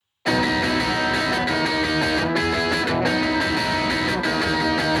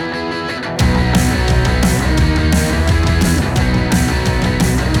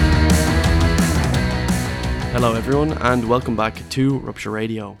everyone, and welcome back to Rupture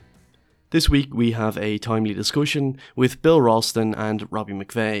Radio. This week we have a timely discussion with Bill Ralston and Robbie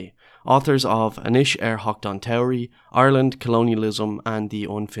McVeigh, authors of Anish Hocht Towery, Ireland, Colonialism and the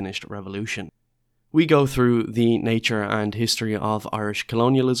Unfinished Revolution. We go through the nature and history of Irish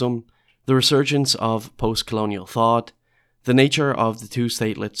colonialism, the resurgence of post-colonial thought, the nature of the two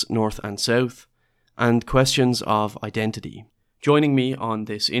statelets North and South, and questions of identity. Joining me on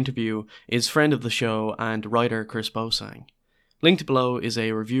this interview is friend of the show and writer Chris Bosang. Linked below is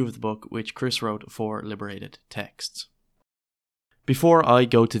a review of the book which Chris wrote for Liberated Texts. Before I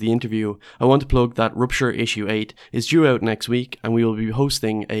go to the interview, I want to plug that Rupture Issue 8 is due out next week, and we will be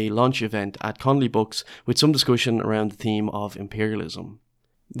hosting a launch event at Connolly Books with some discussion around the theme of imperialism.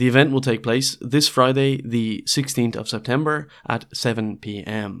 The event will take place this Friday, the 16th of September at 7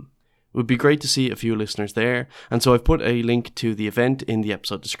 p.m. It would be great to see a few listeners there, and so I've put a link to the event in the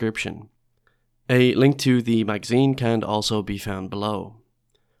episode description. A link to the magazine can also be found below.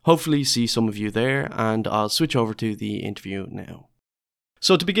 Hopefully see some of you there, and I'll switch over to the interview now.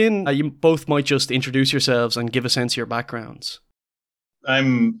 So to begin, you both might just introduce yourselves and give a sense of your backgrounds.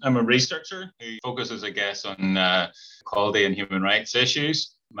 I'm a researcher who focuses, I guess, on equality and human rights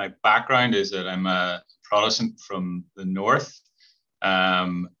issues. My background is that I'm a Protestant from the North.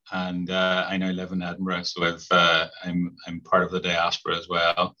 And I now live in Edinburgh, so I'm part of the diaspora as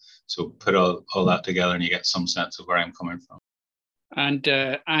well. So put all that together and you get some sense of where I'm coming from. And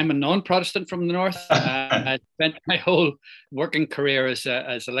I'm a non-Protestant from the North. I spent my whole working career as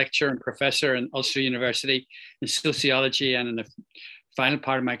a lecturer and professor in Ulster University in sociology, and in the final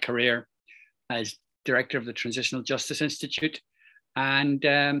part of my career as director of the Transitional Justice Institute. And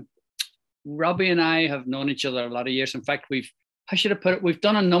Robbie and I have known each other a lot of years. In fact, we've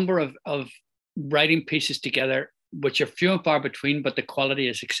done a number of writing pieces together, which are few and far between, but the quality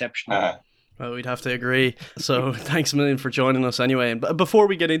is exceptional. Well, we'd have to agree. So thanks a million for joining us anyway. And before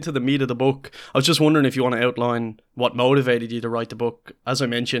we get into the meat of the book, I was just wondering if you want to outline what motivated you to write the book. As I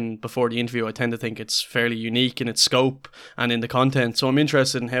mentioned before the interview, I tend to think it's fairly unique in its scope and in the content. So I'm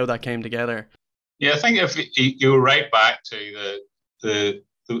interested in how that came together. Yeah, I think if you go right back to there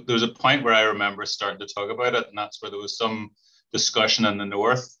was a point where I remember starting to talk about it, and that's where there was some discussion in the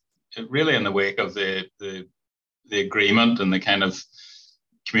North, really in the wake of the agreement and the kind of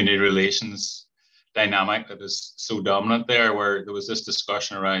community relations dynamic that is so dominant there, where there was this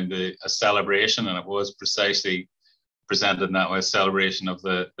discussion around a celebration, and it was precisely presented in that way, a celebration of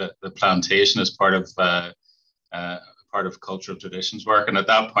the plantation as part of cultural traditions work. And at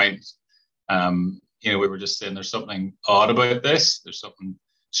that point, we were just saying there's something odd about this. There's something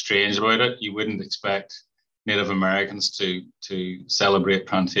strange about it. You wouldn't expect Native Americans to celebrate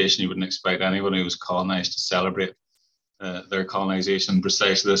plantation. You wouldn't expect anyone who was colonized to celebrate their colonization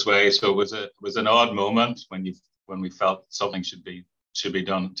precisely this way. So it was an odd moment when we felt something should be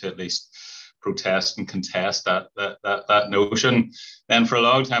done to at least protest and contest that notion. Then for a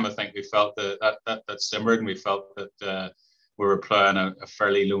long time, I think we felt that simmered, and we felt that we were plowing a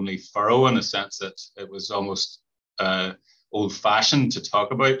fairly lonely furrow, in the sense that it was almost old-fashioned to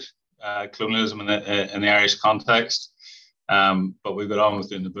talk about colonialism in the Irish context. But we got on with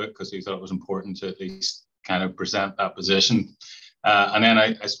doing the book because we thought it was important to at least kind of present that position. And then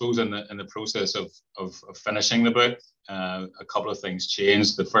I suppose in the process of finishing the book, a couple of things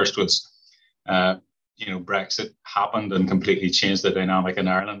changed. The first was, Brexit happened and completely changed the dynamic in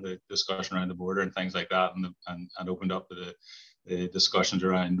Ireland, the discussion around the border and things like that, and opened up the discussions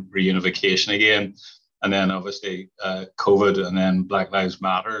around reunification again. And then obviously COVID and then Black Lives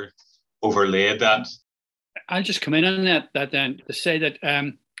Matter overlaid that. I'll just come in on that then to say that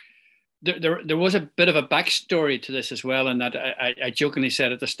there was a bit of a backstory to this as well, and that I jokingly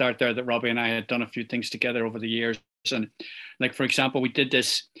said at the start there that Robbie and I had done a few things together over the years. And like, for example, we did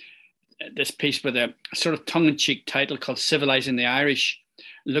this piece with a sort of tongue-in-cheek title called Civilizing the Irish,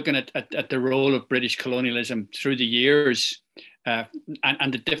 looking at the role of British colonialism through the years, and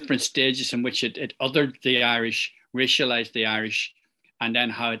the different stages in which it othered the Irish, racialized the Irish, and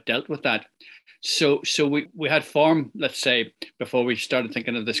then how it dealt with that. So we had form, let's say, before we started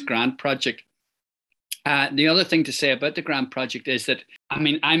thinking of this grand project. The other thing to say about the grand project is that, I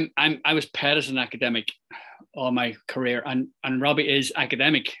mean, I was paid as an academic all my career, and Robbie is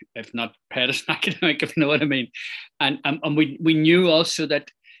academic, if not paid as an academic, if you know what I mean. And we knew also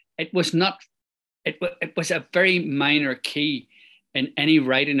that it was a very minor key in any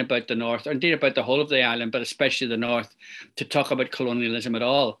writing about the North, or indeed about the whole of the island, but especially the North, to talk about colonialism at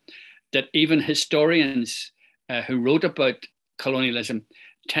all. That even historians who wrote about colonialism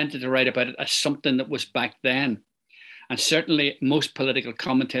tended to write about it as something that was back then. And certainly most political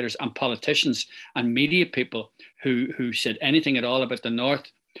commentators and politicians and media people who said anything at all about the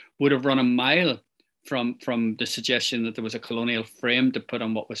North would have run a mile from the suggestion that there was a colonial frame to put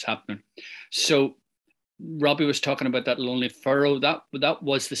on what was happening. So Robbie was talking about that lonely furrow. That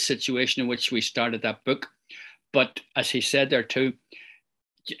was the situation in which we started that book. But as he said there too,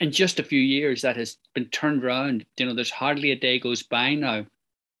 in just a few years, that has been turned around. There's hardly a day goes by now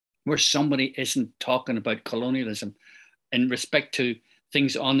where somebody isn't talking about colonialism in respect to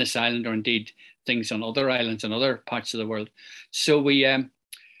things on this island, or indeed things on other islands and other parts of the world. So we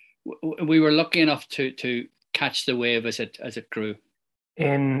were lucky enough to catch the wave as it grew.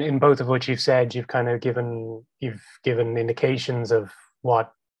 In both of which you've said, you've given indications of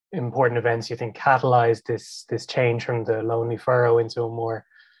what important events you think catalyzed this change from the lonely furrow into a more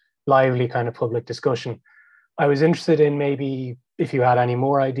lively kind of public discussion. I was interested in maybe if you had any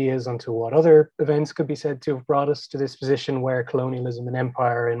more ideas onto what other events could be said to have brought us to this position where colonialism and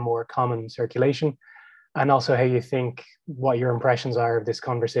empire are in more common circulation, and also how you think what your impressions are of this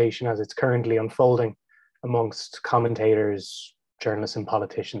conversation as it's currently unfolding amongst commentators, journalists and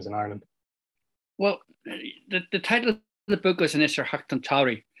politicians in Ireland. Well, the title of the book was Inis ar Theachtaí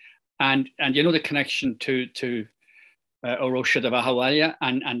Todhraí, and the connection to Ó Róisín de Bhathawalla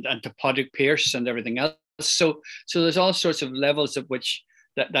and to Padraig Pearse and everything else. So there's all sorts of levels at which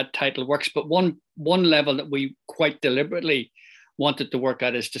that title works. But one level that we quite deliberately wanted to work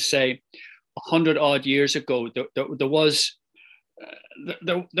at is to say 100 odd years ago, there was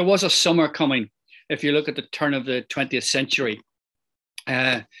a summer coming. If you look at the turn of the 20th century,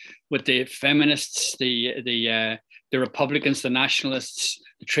 with the feminists, the Republicans, the nationalists,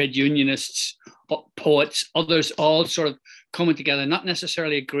 the trade unionists, poets, others, all sort of coming together, not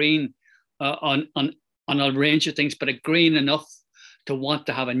necessarily agreeing on a range of things, but agreeing enough to want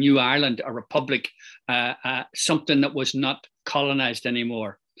to have a new Ireland, a republic, something that was not colonized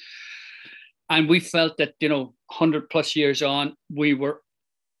anymore. And we felt that, 100 plus years on, we were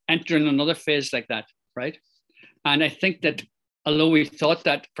entering another phase like that, right? And I think that although we thought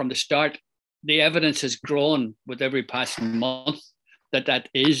that from the start, the evidence has grown with every passing month that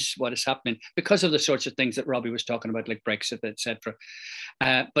is what is happening because of the sorts of things that Robbie was talking about, like Brexit, etc.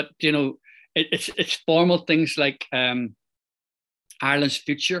 But it's formal things like Ireland's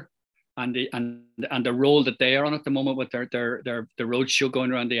future and the role that they are on at the moment with their road show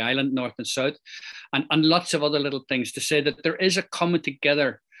going around the island, north and south, and lots of other little things to say that there is a coming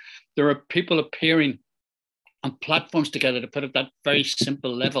together. There are people appearing on platforms together, to put it at that very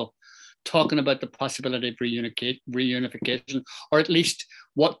simple level, talking about the possibility of reunification, or at least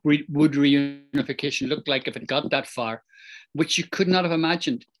what would reunification look like if it got that far, which you could not have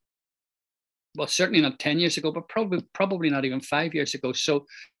imagined. Well, certainly not 10 years ago, but probably not even 5 years ago. So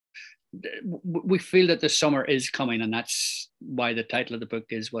we feel that the summer is coming, and that's why the title of the book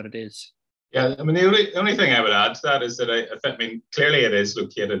is what it is. Yeah, I mean, the only thing I would add to that is that I mean, clearly it is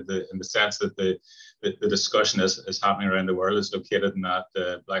located in the sense that the discussion is happening around the world is located in that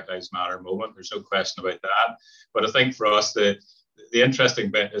Black Lives Matter moment. There's no question about that. But I think for us, the interesting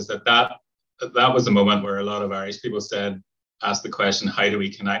bit is that was the moment where a lot of Irish people asked the question, how do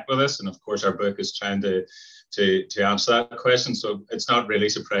we connect with this? And of course, our book is trying to answer that question. So it's not really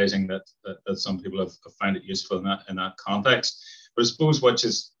surprising that some people have found it useful in that context. But I suppose what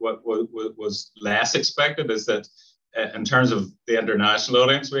was less expected is that in terms of the international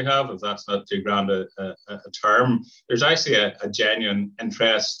audience we have, if that's not too grand a term, there's actually a genuine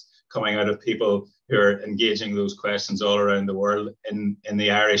interest coming out of people who are engaging those questions all around the world in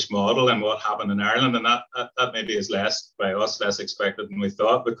the Irish model and what happened in Ireland. And that maybe is less expected than we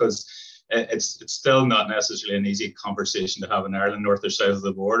thought, because it's still not necessarily an easy conversation to have in Ireland, north or south of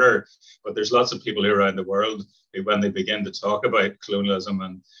the border. But there's lots of people around the world who, when they begin to talk about colonialism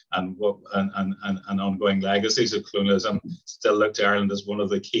and ongoing legacies of colonialism, still look to Ireland as one of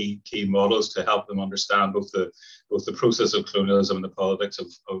the key models to help them understand both the process of colonialism and the politics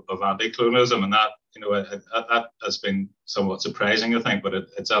of anti-colonialism. And that has been somewhat surprising, I think, but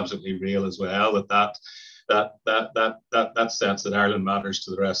it's absolutely real as well. That sense that Ireland matters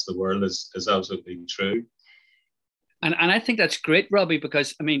to the rest of the world is absolutely true. And I think that's great, Robbie,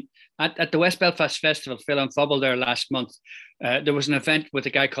 because I mean, at the West Belfast Festival, Phil and Fubble there last month, there was an event with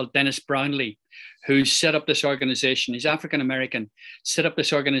a guy called Dennis Brownlee, who set up this organization. He's African-American, set up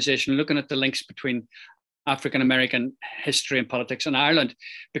this organization looking at the links between African-American history and politics in Ireland,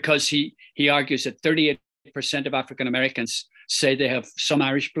 because he argues that 38% of African-Americans say they have some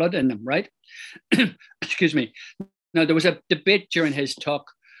Irish blood in them, right? Excuse me. Now, there was a debate during his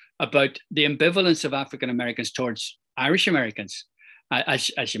talk about the ambivalence of African-Americans towards Irish Americans,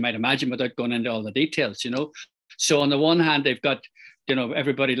 as you might imagine, without going into all the details, So on the one hand, they've got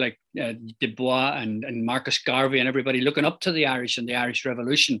everybody like Du Bois and Marcus Garvey and everybody looking up to the Irish and the Irish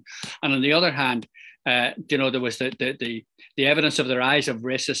Revolution. And on the other hand, there was the evidence of the rise of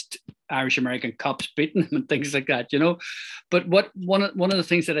racist Irish American cops beating them and things like that, But one of the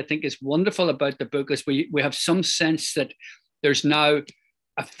things that I think is wonderful about the book is we have some sense that there's now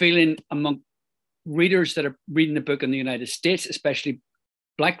a feeling among readers that are reading the book in the United States, especially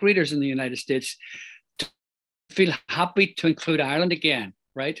Black readers in the United States, to feel happy to include Ireland again,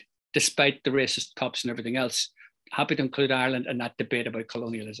 right? Despite the racist cops and everything else, happy to include Ireland in that debate about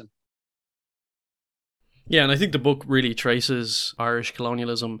colonialism. Yeah, and I think the book really traces Irish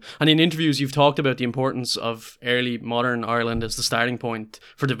colonialism. And in interviews, you've talked about the importance of early modern Ireland as the starting point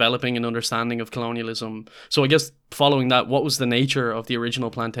for developing an understanding of colonialism. So I guess following that, what was the nature of the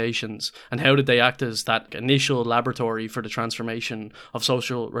original plantations and how did they act as that initial laboratory for the transformation of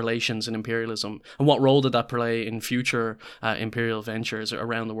social relations and imperialism? And what role did that play in future imperial ventures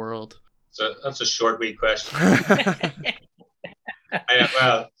around the world? So that's a short, wee question.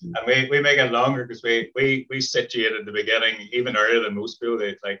 Well, and we make it longer because we situated the beginning even earlier than most people.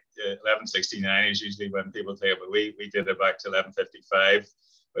 They like 1169 is usually when people say it, but we did it back to 1155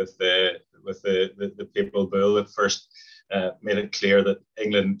 with the papal bull that first made it clear that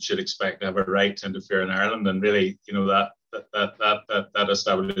England should expect to have a right to interfere in Ireland, and really, that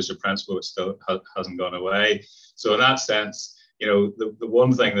establishes a principle which still hasn't gone away. So in that sense, the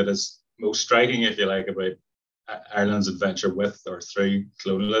one thing that is most striking, if you like, about Ireland's adventure with or through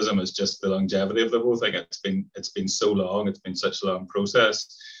colonialism is just the longevity of the whole thing. It's been so long. It's been such a long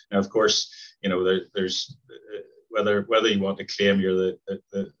process. Now, of course, there's whether you want to claim you're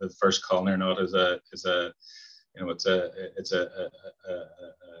the first colony or not is an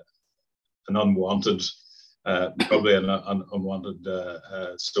unwanted, probably an unwanted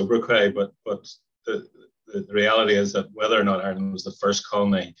sobriquet, but the reality is that whether or not Ireland was the first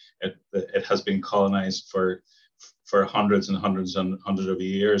colony, it has been colonized for hundreds and hundreds and hundreds of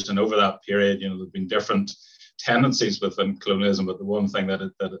years. And over that period, there have been different tendencies within colonialism, but the one thing that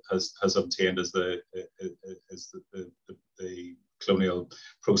it has obtained is the colonial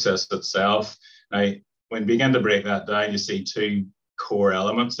process itself. Now, when you begin to break that down, you see two core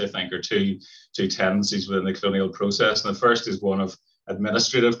elements, I think, or two tendencies within the colonial process. And the first is one of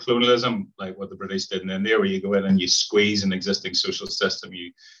administrative colonialism, like what the British did in India, where you go in and you squeeze an existing social system,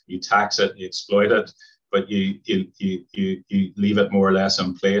 you tax it, you exploit it, but you leave it more or less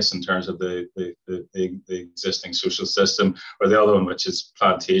in place in terms of the existing social system. Or the other one, which is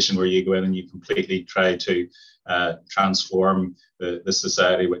plantation, where you go in and you completely try to transform the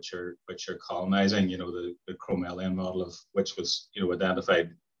society which you're colonizing. The Cromwellian model of which was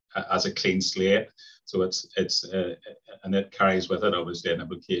identified as a clean slate. So it's and it carries with it obviously an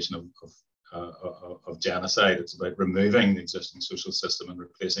implication of genocide. It's about removing the existing social system and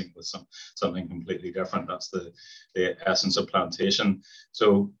replacing it with something completely different. That's the essence of plantation.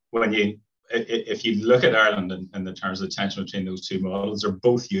 So if you look at Ireland in the terms of the tension between those two models, they're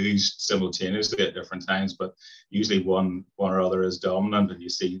both used simultaneously at different times, but usually one or other is dominant, and you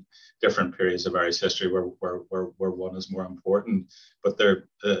see different periods of Irish history where one is more important, but they're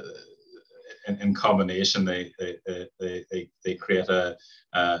in combination they create a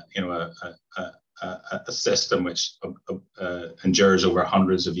system which endures over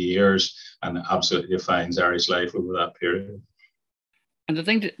hundreds of years and absolutely defines Irish life over that period. And the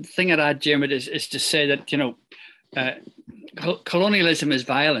thing I'd add, Diarmuid, is to say that colonialism is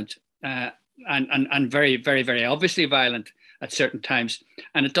violent and very, very, very obviously violent at certain times.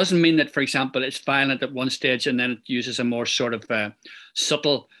 And it doesn't mean that, for example, it's violent at one stage and then it uses a more sort of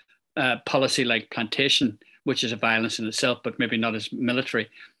subtle policy like plantation, which is a violence in itself, but maybe not as military.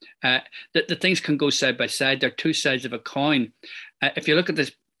 The things can go side by side. They're two sides of a coin. If you look at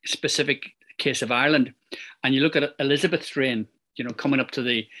this specific case of Ireland and you look at Elizabeth's reign, coming up to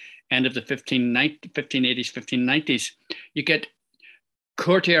the end of the 1580s, 1590s, you get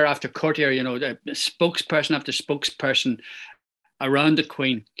courtier after courtier, spokesperson after spokesperson around the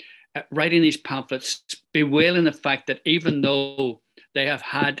Queen, writing these pamphlets, bewailing the fact that even though they have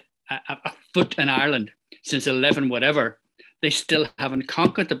had a foot in Ireland since 11 whatever, they still haven't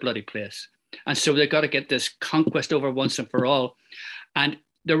conquered the bloody place. And so they've got to get this conquest over once and for all. And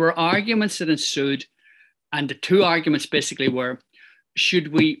there were arguments that ensued. And the two arguments basically were,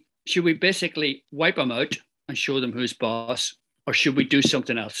 should we basically wipe them out and show them who's boss, or should we do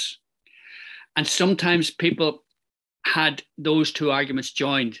something else? And sometimes people had those two arguments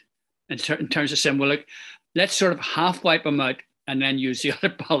joined in terms of saying, well, look, let's sort of half wipe them out and then use the other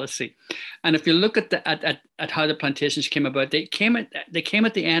policy. And if you look at how the plantations came about, they came at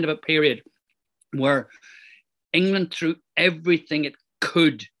the end of a period where England threw everything it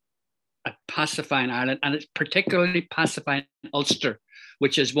could at pacifying Ireland, and it's particularly pacifying Ulster,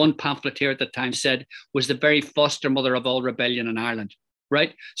 which, as one pamphleteer at the time said, was the very foster mother of all rebellion in Ireland,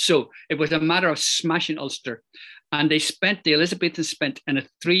 right? So it was a matter of smashing Ulster. And the Elizabethans spent in a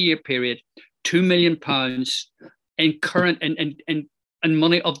 3-year period, £2 million in current, in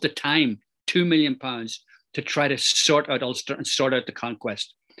money of the time, £2 million to try to sort out Ulster and sort out the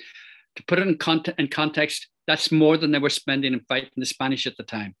conquest. To put it in context, that's more than they were spending in fighting the Spanish at the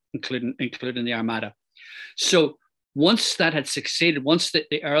time, including the Armada. So once that had succeeded, once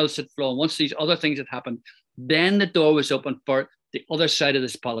the earls had flown, once these other things had happened, then the door was open for the other side of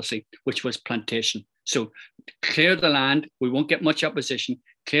this policy, which was plantation. So clear the land, we won't get much opposition,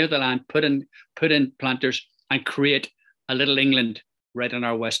 clear the land, put in planters, and create a little England right on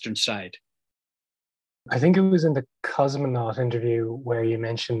our western side. I think it was in the Cosmonaut interview where you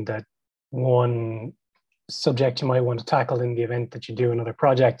mentioned that one subject you might want to tackle in the event that you do another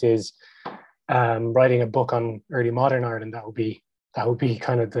project is writing a book on early modern Ireland. That would be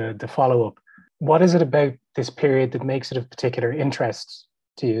kind of the follow-up. What is it about this period that makes it of particular interest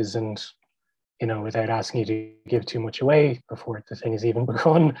to you? And, you know, without asking you to give too much away before the thing has even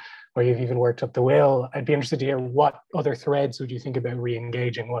begun, or you've even worked up the will, I'd be interested to hear what other threads would you think about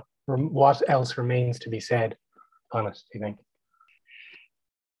re-engaging? What else remains to be said on it, do you think?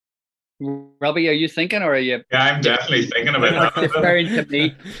 Robbie, are you thinking, or are you? Yeah, I'm definitely thinking about that. Deferring to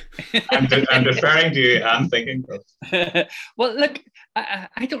me. I'm deferring to you and thinking. Well, look,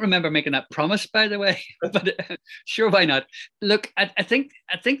 I don't remember making that promise, by the way, but sure, why not? Look, I think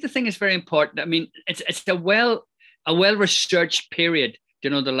the thing is very important. I mean, it's a well researched period.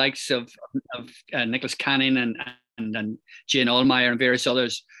 You know, the likes of Nicholas Canning and Jane Allmeyer and various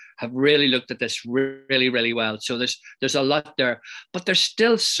others have really looked at this really, really well. So there's a lot there, but there's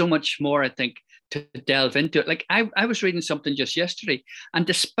still so much more, I think, to delve into it. Like I was reading something just yesterday, and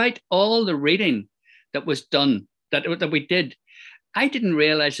despite all the reading that was done, that we did, I didn't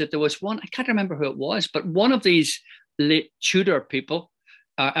realize that there was one, I can't remember who it was, but one of these late Tudor people,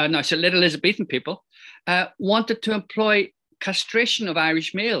 late Elizabethan people, wanted to employ castration of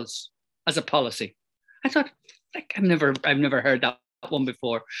Irish males as a policy. I thought, like, I've never heard that one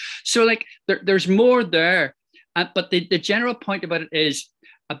before. So like there's more there, but the general point about it is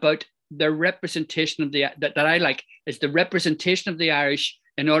about the representation of that I like is the representation of the Irish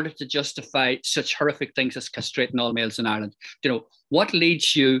in order to justify such horrific things as castrating all males in Ireland. You know, what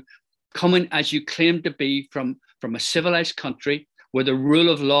leads you coming as you claim to be from a civilized country where the rule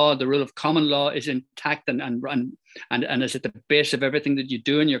of law, the rule of common law is intact and is at the base of everything that you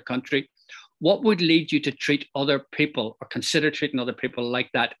do in your country. What would lead you to treat other people or consider treating other people like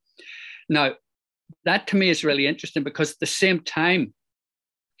that? Now, that to me is really interesting because at the same time,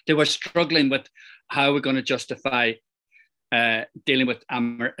 they were struggling with how we're going to justify dealing with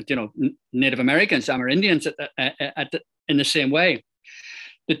Native Americans, Amerindians in the same way.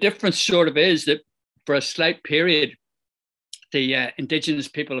 The difference sort of is that for a slight period, the indigenous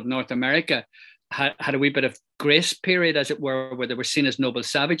people of North America had a wee bit of grace period, as it were, where they were seen as noble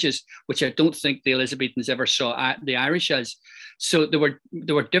savages, which I don't think the Elizabethans ever saw the Irish as. So there were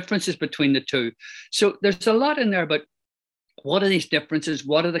differences between the two. So there's a lot in there about what are these differences?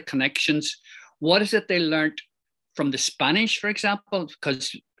 What are the connections? What is it they learned from the Spanish, for example?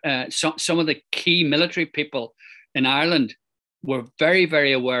 Because some of the key military people in Ireland were very,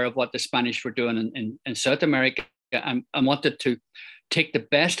 very aware of what the Spanish were doing in South America and wanted to take the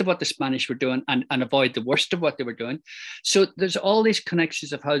best of what the Spanish were doing and avoid the worst of what they were doing. So there's all these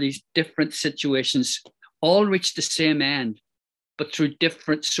connections of how these different situations all reach the same end, but through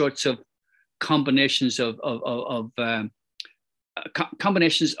different sorts of combinations of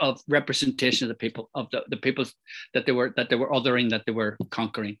representation of the people, of the peoples that they were othering, that they were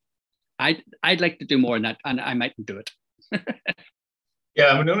conquering. I'd like to do more on that, and I mightn't do it.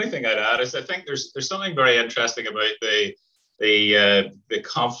 Yeah, I mean, the only thing I'd add is I think there's something very interesting about the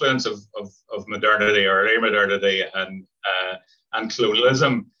confluence of modernity, or early modernity, and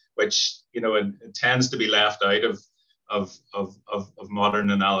colonialism, which it tends to be left out of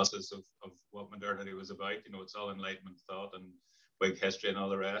modern analysis of what modernity was about. It's all Enlightenment thought and big history and all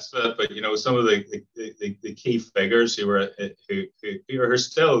the rest of it. But some of the key figures who are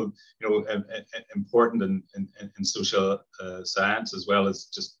still important in social science, as well as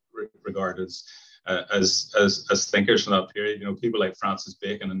just regarded as thinkers from that period. People like Francis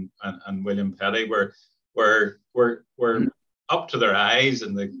Bacon and William Petty were up to their eyes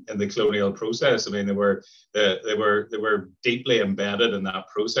in the colonial process. I mean, they were deeply embedded in that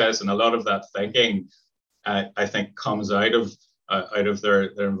process, and a lot of that thinking, I think, comes out of out of their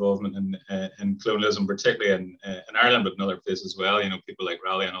involvement in colonialism, particularly in Ireland, but in other places as well. People like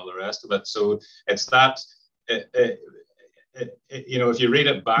Raleigh and all the rest of it. So it's that. If you read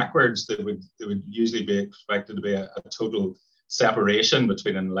it backwards, there would usually be expected to be a total separation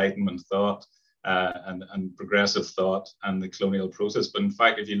between Enlightenment thought and progressive thought and the colonial process. But in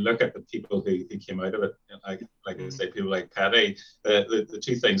fact, if you look at the people who came out of it, like I say, people like Petty, the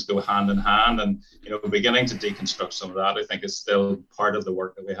two things go hand in hand. And beginning to deconstruct some of that, I think, is still part of the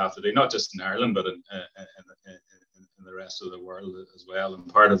work that we have to do, not just in Ireland, but in the rest of the world as well. And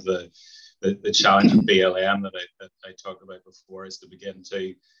part of the challenge of BLM that I talked about before is to begin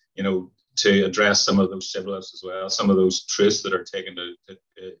to address some of those shibboleths as well, some of those truths that are taken to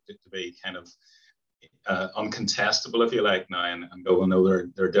be kind of uncontestable, if you like, now, and go, no, there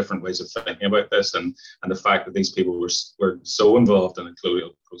are different ways of thinking about this, and the fact that these people were so involved in the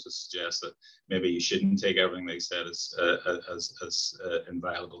colonial process suggests that maybe you shouldn't take everything they said as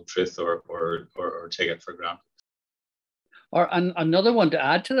inviolable truth or take it for granted. And another one to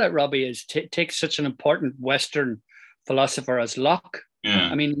add to that, Robbie, is take such an important Western philosopher as Locke. Yeah.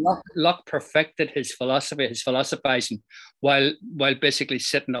 I mean, Locke perfected his philosophy, his philosophizing, while basically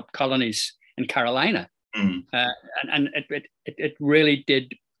setting up colonies in Carolina, and it really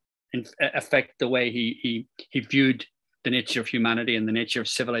did affect the way he viewed the nature of humanity and the nature of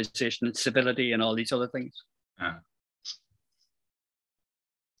civilization and civility and all these other things. Yeah.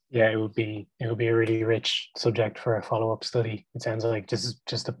 Yeah, it would be a really rich subject for a follow-up study. It sounds like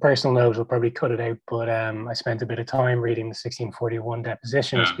just a personal note. We'll probably cut it out, but I spent a bit of time reading the 1641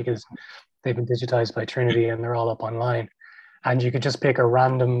 depositions because they've been digitized by Trinity and they're all up online. And you could just pick a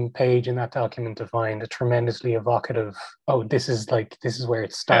random page in that document to find a tremendously evocative. Oh, this is where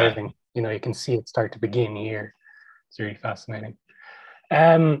it's starting. You can see it start to begin here. It's really fascinating.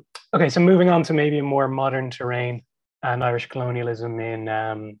 Okay, so moving on to maybe a more modern terrain and Irish colonialism in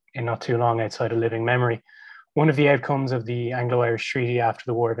not too long outside of living memory. One of the outcomes of the Anglo-Irish Treaty after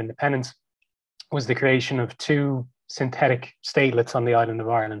the War of Independence was the creation of 2 synthetic statelets on the island of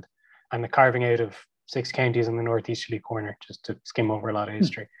Ireland and the carving out of 6 counties in the northeasterly corner, just to skim over a lot of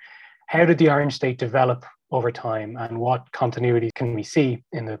history. How did the Orange State develop over time, and what continuity can we see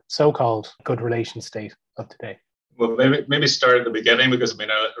in the so-called good relations state of today? Well, maybe start at the beginning, because I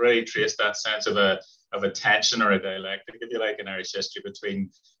already traced that sense of a tension or a dialectic, if you like, in Irish history between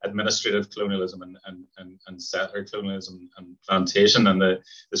administrative colonialism and settler colonialism and plantation. And the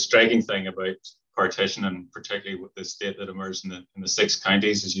striking thing about partition, and particularly with the state that emerged in the 6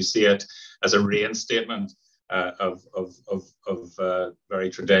 counties, is you see it as a reinstatement of very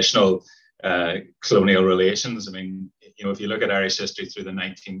traditional colonial relations. If you look at Irish history through the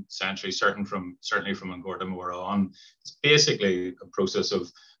 19th century, certainly from An Gorta Mór on, it's basically a process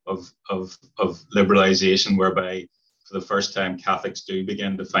of liberalization, whereby for the first time Catholics do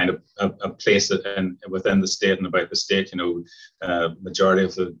begin to find a place within the state and about the state. Majority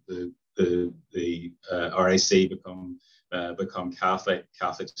of the RIC become Catholic.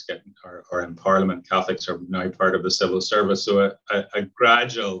 Catholics are in Parliament. Catholics are now part of the civil service. So a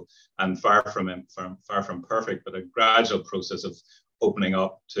gradual and far from perfect, but a gradual process of opening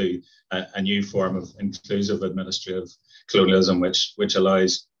up to a new form of inclusive administrative colonialism, which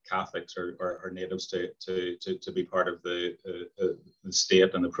allows Catholics or natives to be part of the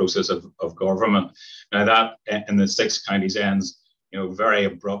state and the process of government. Now that in the 6 counties ends, very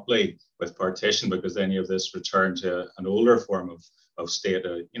abruptly with partition, because then you have this return to an older form of state,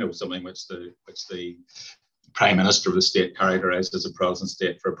 something which the Prime Minister of the state characterized as a Protestant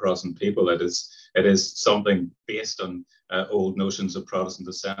state for Protestant people. It is something based on old notions of Protestant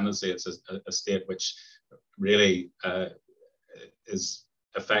ascendancy. It's a state which really is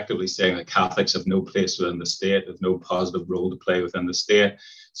effectively saying that Catholics have no place within the state, have no positive role to play within the state.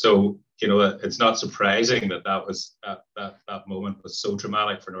 So, it's not surprising that moment was so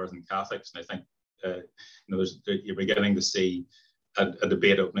traumatic for Northern Catholics. And I think, you're beginning to see a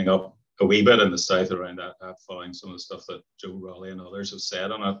debate opening up a wee bit in the South around that, following some of the stuff that Joe Raleigh and others have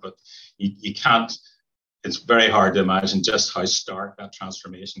said on it. But you can't, it's very hard to imagine just how stark that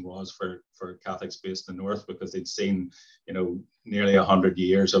transformation was for Catholics based in the North, because they'd seen, nearly 100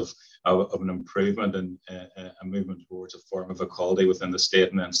 years of an improvement and a movement towards a form of equality within the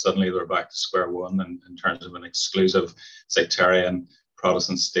state. And then suddenly they're back to square one in terms of an exclusive sectarian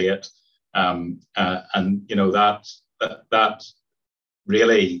Protestant state. That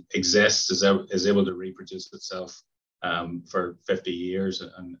really exists, is able to reproduce itself for 50 years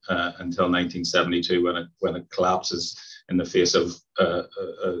and until 1972, when it collapses in the face of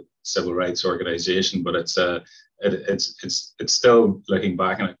a civil rights organization. But it's still, looking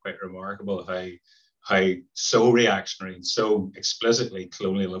back on it, quite remarkable so reactionary and so explicitly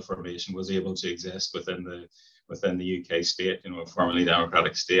colonial a formation was able to exist within the UK state, a formerly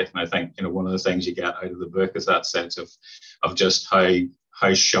democratic state. And I think, one of the things you get out of the book is that sense of just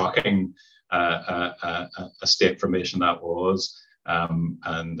how shocking a state formation that was, and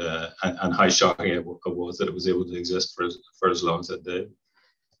how shocking it was that it was able to exist for as long as it did.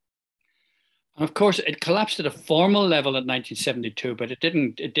 And of course, it collapsed at a formal level in 1972, but it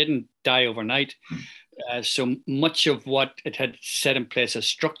didn't die overnight. So much of what it had set in place as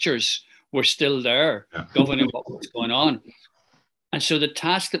structures were still there, governing what was going on. And so the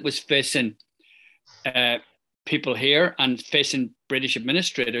task that was facing people here and facing British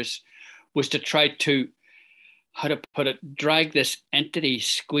administrators was to try to, how to put it, drag this entity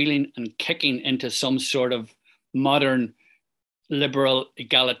squealing and kicking into some sort of modern liberal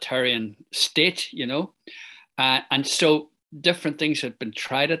egalitarian state, and so different things had been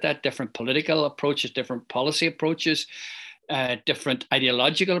tried at that, different political approaches, different policy approaches, different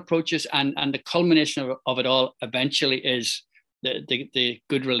ideological approaches, and the culmination of it all eventually is the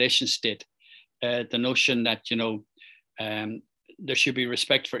good relations state, the notion that there should be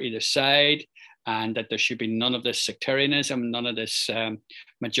respect for either side, and that there should be none of this sectarianism, none of this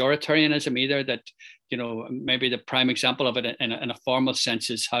majoritarianism either. That maybe the prime example of it in a formal sense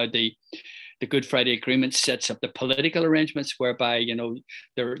is how the Good Friday Agreement sets up the political arrangements, whereby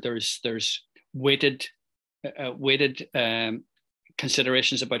there's weighted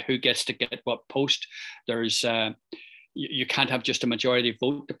considerations about who gets to get what post. There's you can't have just a majority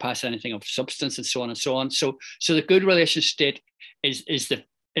vote to pass anything of substance, and so on and so on. So the good relations state is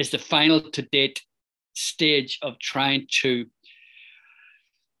the final to date stage of trying to,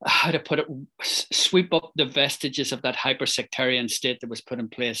 how to put it, sweep up the vestiges of that hyper-sectarian state that was put in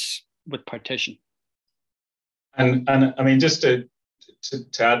place with partition. And I mean, just to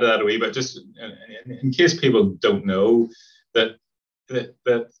add to that a wee bit, just in case people don't know, that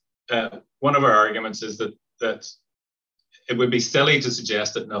one of our arguments is that it would be silly to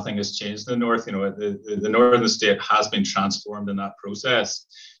suggest that nothing has changed in the North. The northern state has been transformed in that process.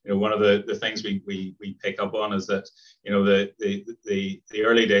 One of the things we pick up on is that the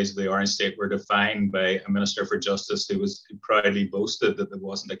early days of the Orange State were defined by a Minister for Justice who proudly boasted that there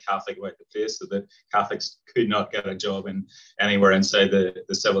wasn't a Catholic about the place, so that Catholics could not get a job anywhere inside the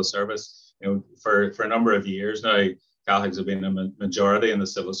civil service. For a number of years now, Catholics have been a majority in the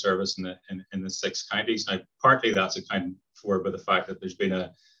civil service in the 6 counties. Now, partly that's accounted for by the fact that there's been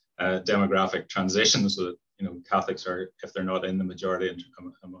a demographic transition, so that Catholics are, if they're not in the majority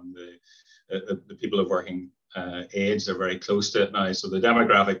among the people of working age, they're very close to it now. So the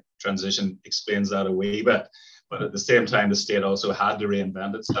demographic transition explains that a wee bit, but at the same time, the state also had to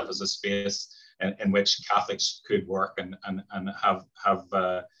reinvent itself as a space in which Catholics could work and have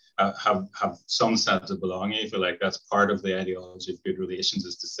some sense of belonging, if you like. That's part of the ideology of good relations,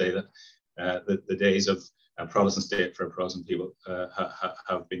 is to say that the days of a Protestant state for Protestant people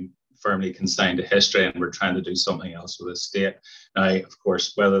have been firmly consigned to history, and we're trying to do something else with the state. Now, of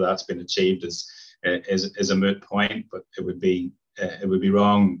course, whether that's been achieved is a moot point, but it would be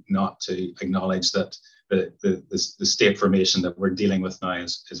wrong not to acknowledge that the state formation that we're dealing with now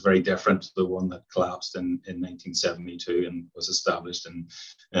is very different to the one that collapsed in 1972 and was established in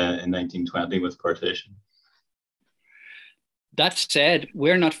 1920 with partition. That said,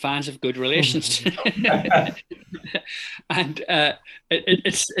 we're not fans of good relations, and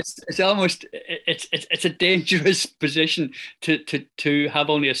it's almost a dangerous position to have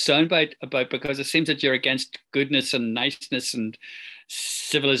only a soundbite about, because it seems that you're against goodness and niceness and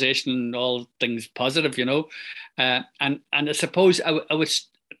civilization and all things positive, and I suppose I was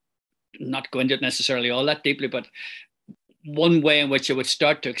not going into it necessarily all that deeply, but one way in which I would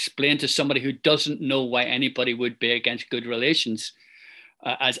start to explain to somebody who doesn't know why anybody would be against good relations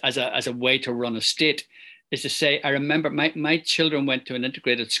as a way to run a state is to say, I remember my children went to an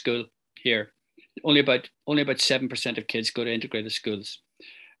integrated school here. Only about 7% of kids go to integrated schools.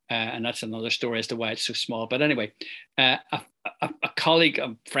 And that's another story as to why it's so small. But anyway, a colleague,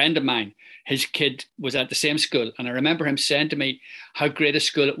 a friend of mine, his kid was at the same school. And I remember him saying to me how great a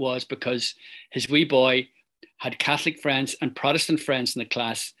school it was because his wee boy had Catholic friends and Protestant friends in the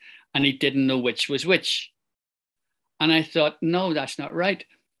class, and he didn't know which was which. And I thought, no, that's not right.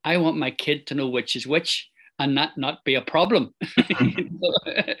 I want my kid to know which is which and not be a problem.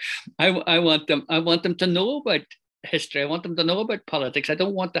 I want them to know about history. I want them to know about politics. I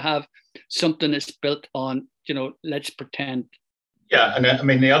don't want to have something that's built on, let's pretend. Yeah, and I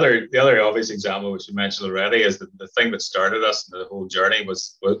mean the other obvious example, which you mentioned already, is that the thing that started us in the whole journey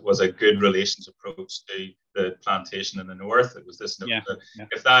was a good relations approach to the plantation in the north. It was this: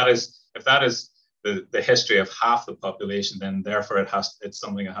 if that is the history of half the population, then therefore it's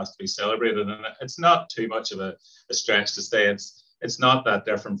something that has to be celebrated. And it's not too much of a stretch to say it's not that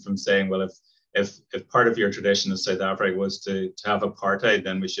different from saying, well, if part of your tradition in South Africa was to have apartheid,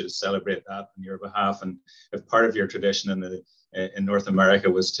 then we should celebrate that on your behalf. And if part of your tradition in North America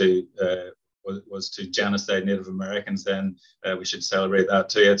was to genocide Native Americans, then we should celebrate that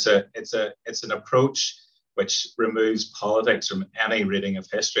too. It's an approach which removes politics from any reading of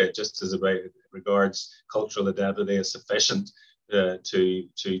history. It just is about, it regards cultural identity as sufficient to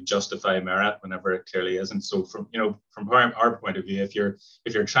justify merit whenever it clearly isn't. So from our point of view, if you're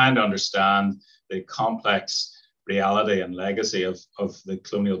trying to understand the complex reality and legacy of the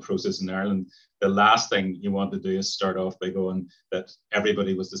colonial process in Ireland, the last thing you want to do is start off by going that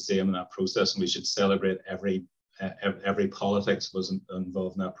everybody was the same in that process, and we should celebrate every politics was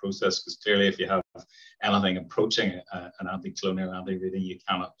involved in that process, because clearly if you have anything approaching an anti-colonial, anti-reading, you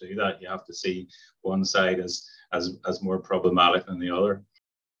cannot do that. You have to see one side as more problematic than the other.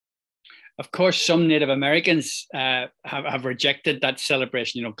 Of course, some Native Americans have rejected that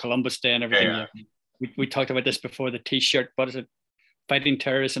celebration, Columbus Day and everything. Yeah. We talked about this before, the T-shirt, what is it? Fighting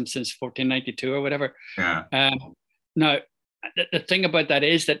terrorism since 1492 or whatever. Yeah. Now, the thing about that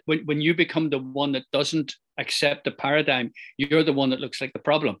is that when you become the one that doesn't accept the paradigm, you're the one that looks like the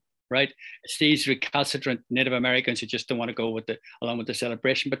problem, right? It's these recalcitrant Native Americans who just don't want to go along with the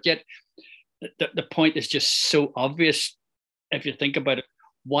celebration. But yet, the point is just so obvious if you think about it.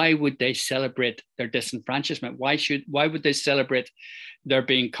 Why would they celebrate their disenfranchisement? Why would they celebrate their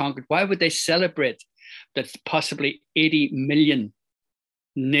being conquered? Why would they celebrate that possibly 80 million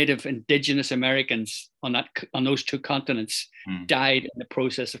Native Indigenous Americans on those two continents died in the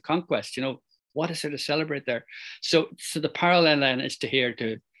process of conquest? What is there to celebrate there? So the parallel then is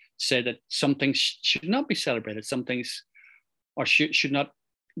to say that some things should not be celebrated, some things should not.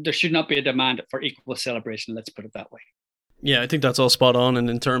 There should not be a demand for equal celebration. Let's put it that way. Yeah, I think that's all spot on. And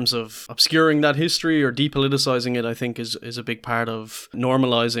in terms of obscuring that history or depoliticizing it, I think is a big part of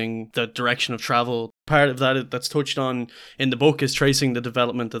normalizing the direction of travel. Part of that's touched on in the book is tracing the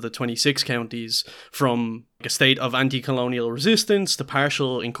development of the 26 counties from a state of anti-colonial resistance to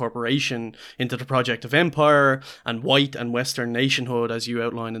partial incorporation into the project of empire and white and Western nationhood, as you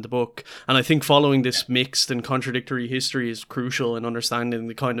outline in the book. And I think following this mixed and contradictory history is crucial in understanding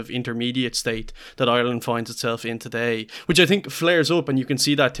the kind of intermediate state that Ireland finds itself in today, which I think flares up, and you can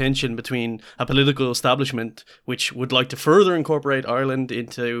see that tension between a political establishment which would like to further incorporate Ireland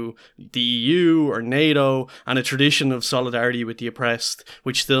into the EU or NATO, and a tradition of solidarity with the oppressed,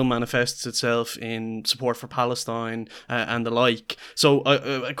 which still manifests itself in support for Palestine and the like. So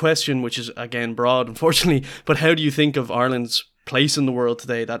a question which is, again, broad, unfortunately, but how do you think of Ireland's place in the world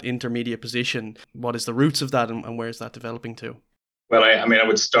today, that intermediate position? What is the roots of that, and where is that developing to? Well, I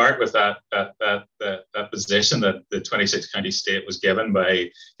would start with that position that the 26 county state was given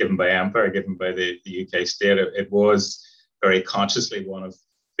by empire, given by the UK state. It was very consciously one of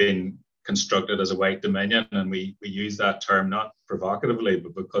being constructed as a white dominion, and we use that term not provocatively,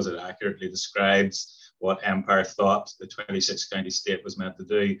 but because it accurately describes what empire thought the 26 county state was meant to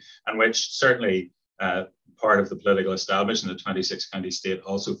do, and which certainly part of the political establishment, the 26 county state,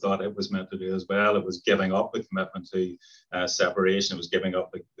 also thought it was meant to do as well. It was giving up the commitment to separation. It was giving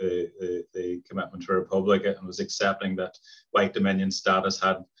up the commitment to a republic, and was accepting that white dominion status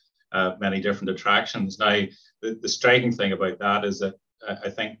had many different attractions. Now, the striking thing about that is that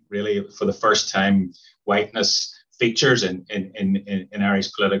I think really for the first time, whiteness features in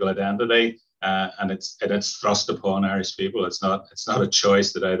Irish political identity, and it's thrust upon Irish people. It's not a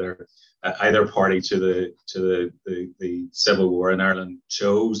choice that either party to the civil war in Ireland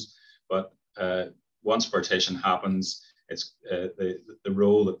chose. But once partition happens, it's the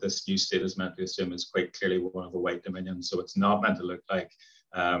role that this new state is meant to assume is quite clearly one of a white dominion. So it's not meant to look like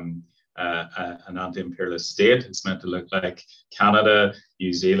an anti-imperialist state. It's meant to look like Canada,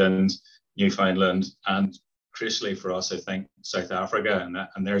 New Zealand, Newfoundland, and crucially for us, I think, South Africa.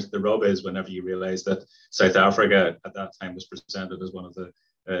 And there's the rub is whenever you realize that South Africa at that time was presented as one of the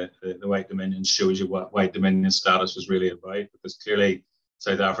white dominions, shows you what white dominion status was really about, because clearly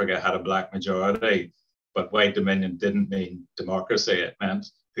South Africa had a black majority, but white dominion didn't mean democracy. It meant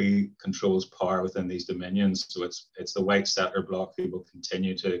who controls power within these dominions. So it's the white settler bloc who will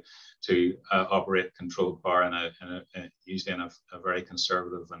continue to operate controlled power usually in a very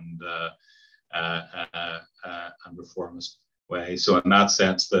conservative and reformist way. So in that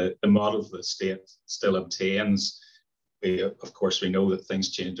sense, the model of the state still obtains. Of course, we know that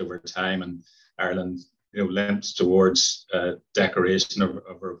things change over time, and Ireland, limps towards declaration of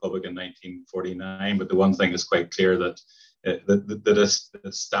a republic in 1949. But the one thing is quite clear that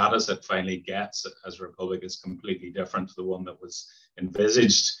the status it finally gets as a republic is completely different to the one that was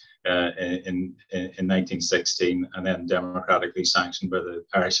envisaged in 1916 and then democratically sanctioned by the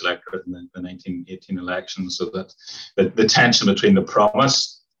Irish electorate in the 1918 elections. So that the tension between the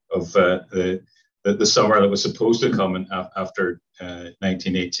promise of the summer that was supposed to come after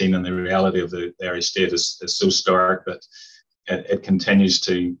 1918 and the reality of the Irish state is so stark that it continues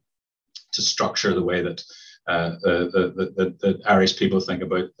to structure the way that the Irish people think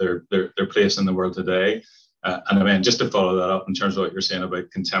about their place in the world today. And I mean, just to follow that up in terms of what you're saying about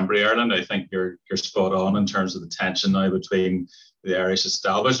contemporary Ireland, I think you're spot on in terms of the tension now between the Irish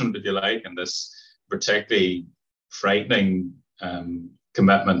establishment, if you like, and this particularly frightening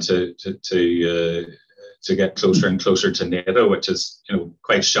commitment to get closer and closer to NATO, which is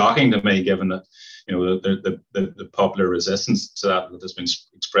quite shocking to me, given that the popular resistance to that has been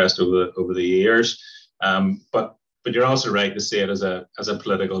expressed over the years. But you're also right to see it as a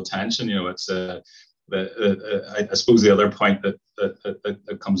political tension. It's I suppose the other point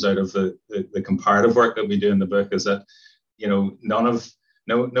that comes out of the comparative work that we do in the book is that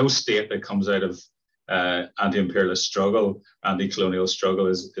no state that comes out of anti-imperialist struggle, anti-colonial struggle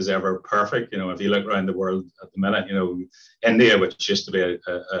is ever perfect. If you look around the world at the minute, India, which used to be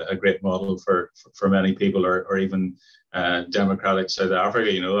a great model for many people, or even democratic South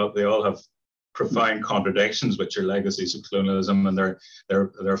Africa, they all have profound contradictions, which are legacies of colonialism, and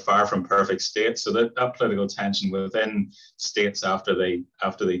they're far from perfect states. So that political tension within states after they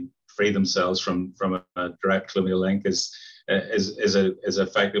free themselves from a direct colonial link is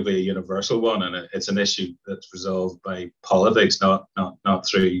effectively a universal one, and it's an issue that's resolved by politics, not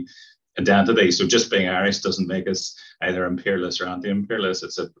through identity. So just being Irish doesn't make us either imperialist or anti-imperialist.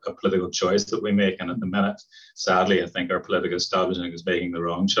 It's a political choice that we make, and at the minute, sadly, I think our political establishment is making the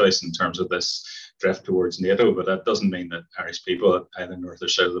wrong choice in terms of this drift towards NATO. But that doesn't mean that Irish people, either north or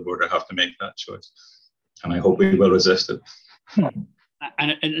south of the border, have to make that choice. And I hope we will resist it.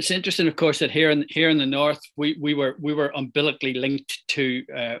 And it's interesting, of course, that here in the north, we were umbilically linked to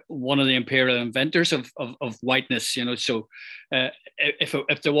one of the imperial inventors of whiteness. So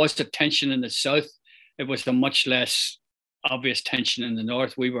if there was a tension in the south, it was a much less obvious tension in the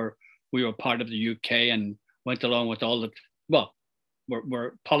north. We were part of the UK and went along with all the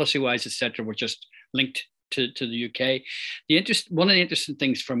we're policy-wise, etc. We're just linked to the UK. One of the interesting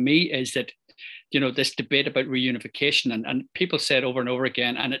things for me is that this debate about reunification, and people say it over and over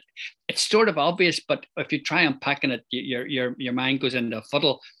again, and it's sort of obvious, but if you try unpacking it, your mind goes into a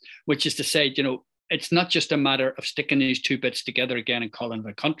fuddle, which is to say, it's not just a matter of sticking these two bits together again and calling it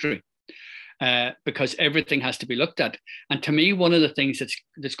a country, because everything has to be looked at. And to me, one of the things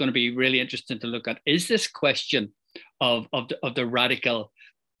that's going to be really interesting to look at is this question of the radical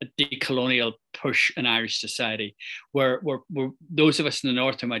decolonial push in Irish society, where those of us in the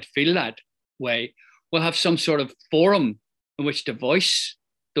north who might feel that way will have some sort of forum in which to voice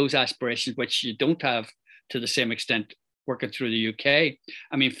those aspirations, which you don't have to the same extent working through the UK.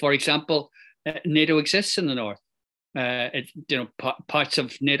 I mean, for example, NATO exists in the north. Parts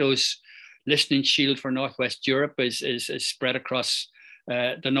of NATO's listening shield for Northwest Europe is spread across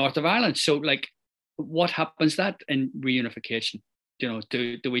the north of Ireland. So, what happens that in reunification?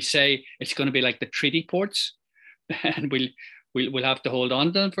 Do we say it's going to be like the treaty ports, and we'll have to hold on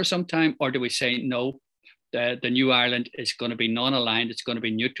to them for some time, or do we say no? The new Ireland is going to be non-aligned, it's going to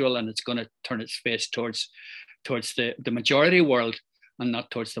be neutral, and it's going to turn its face towards the majority world and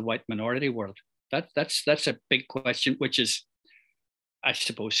not towards the white minority world. That's a big question, which is, I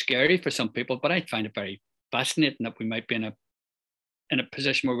suppose, scary for some people, but I find it very fascinating that we might be in a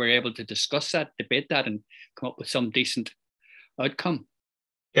position where we're able to discuss that, debate that, and come up with some decent outcome.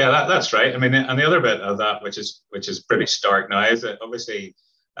 Yeah, that's right. I mean, and the other bit of that, which is pretty stark now, is that obviously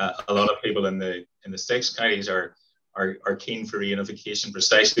a lot of people in the 6 counties are keen for reunification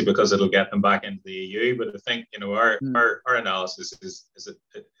precisely because it'll get them back into the EU. But I think our analysis is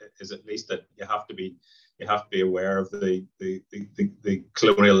at least that you have to be aware of the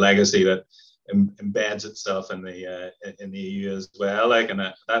colonial legacy that embeds itself in the EU as well.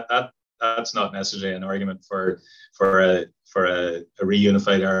 And that's not necessarily an argument for a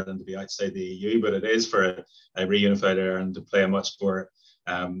reunified Ireland to be outside the EU, but it is for a reunified Ireland to play a much more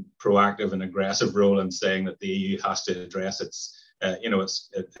proactive and aggressive role in saying that the EU has to address its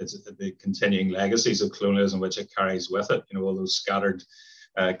the continuing legacies of colonialism which it carries with it. All those scattered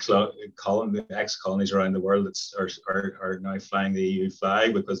ex-colonies around the world that are now flying the EU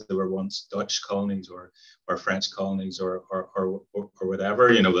flag because they were once Dutch colonies or French colonies or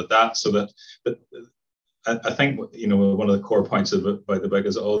whatever. So that I think, you know, one of the core points by the book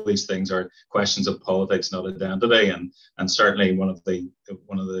is all these things are questions of politics, not identity, and certainly one of the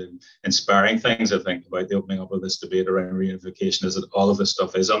inspiring things I think about the opening up of this debate around reunification is that all of this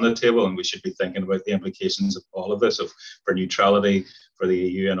stuff is on the table, and we should be thinking about the implications of all of this, for neutrality, for the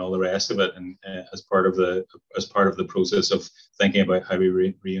EU, and all the rest of it, and as part of the process of thinking about how we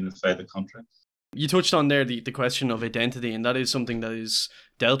reunify the country. You touched on there the question of identity, and that is something that is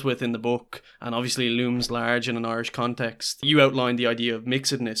dealt with in the book and obviously looms large in an Irish context. You outlined the idea of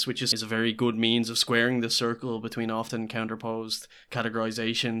mixedness, which is a very good means of squaring the circle between often counterposed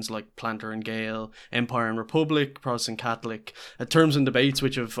categorizations like Planter and Gael, Empire and Republic, Protestant Catholic, terms and debates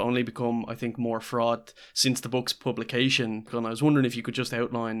which have only become, I think, more fraught since the book's publication. And I was wondering if you could just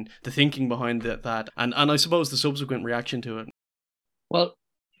outline the thinking behind that and I suppose the subsequent reaction to it. Well,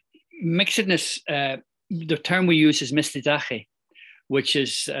 mixedness, the term we use is mestizaje, which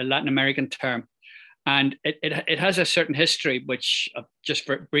is a Latin American term, and it has a certain history. Which I'll just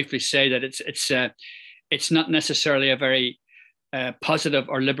briefly say that it's not necessarily a very positive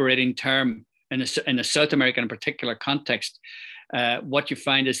or liberating term in a South American in particular context. What you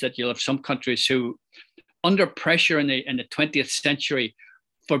find is that you'll have some countries who, under pressure in the 20th century,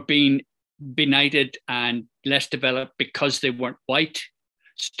 for being benighted and less developed because they weren't white,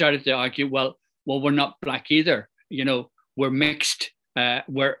 started to argue, well, we're not black either. You know, we're mixed. The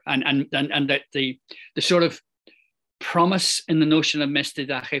sort of promise in the notion of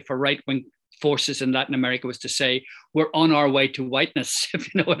mestizaje for right-wing forces in Latin America was to say we're on our way to whiteness,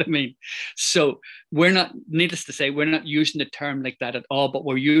 if you know what I mean. So we're not, needless to say, we're not using the term like that at all, but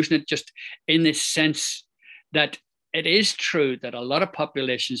we're using it just in this sense that it is true that a lot of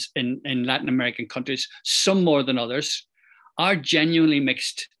populations in Latin American countries, some more than others, are genuinely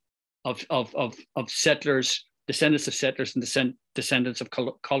mixed of settlers, descendants of settlers and descendants of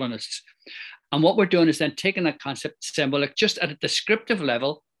colonists. And what we're doing is then taking that concept, saying, well, like just at a descriptive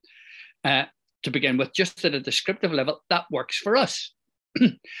level, to begin with, just at a descriptive level, that works for us.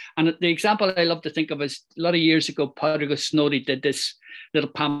 And the example I love to think of is a lot of years ago, Pádraig Ó Snódí did this little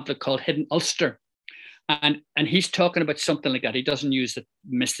pamphlet called Hidden Ulster. And he's talking about something like that. He doesn't use the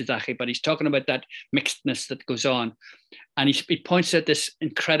mestizaje, but he's talking about that mixedness that goes on. And he points out this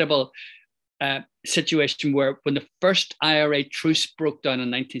incredible situation where when the first IRA truce broke down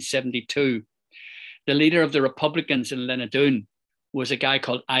in 1972, the leader of the Republicans in Lenadoon was a guy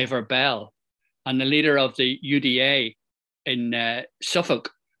called Ivor Bell. And the leader of the UDA in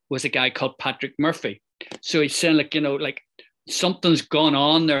Suffolk was a guy called Patrick Murphy. So he's saying, like, you know, like, something's gone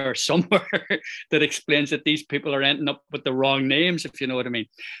on there somewhere that explains that these people are ending up with the wrong names, if you know what I mean.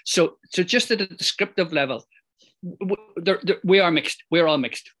 So just at a descriptive level, we are mixed. We're all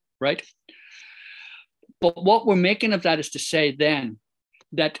mixed, right? But what we're making of that is to say then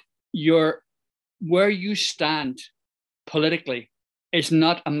that where you stand politically is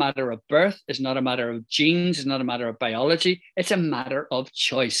not a matter of birth, is not a matter of genes, is not a matter of biology. It's a matter of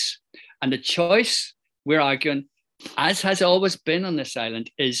choice. And the choice, we're arguing, as has always been on this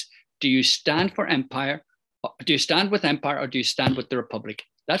island, is do you stand for empire? Do you stand with empire or do you stand with the republic?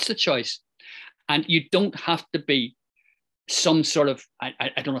 That's the choice. And you don't have to be some sort of, I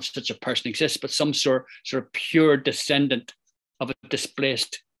don't know if such a person exists, but some sort of pure descendant of a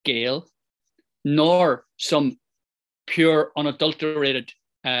displaced Gael, nor some pure unadulterated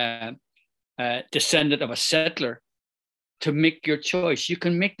descendant of a settler to make your choice. You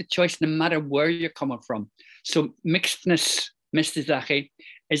can make the choice no matter where you're coming from. So mixedness, mestizaje,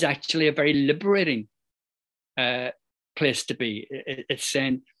 is actually a very liberating place to be. It's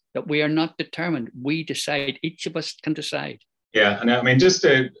saying that we are not determined. We decide. Each of us can decide. Yeah, and I mean, just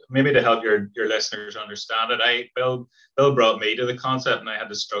to help your listeners understand it, Bill brought me to the concept, and I had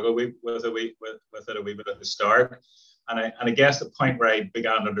to struggle with it a wee bit at the start. And I guess the point where I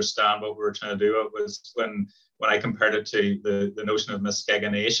began to understand what we were trying to do was when I compared it to the notion of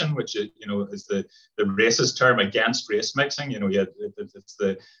miscegenation, which is, you know, is the racist term against race mixing. You know, it's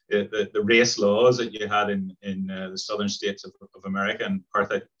the race laws that you had in the southern states of America and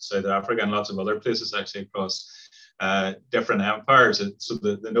apartheid South Africa and lots of other places actually across different empires. So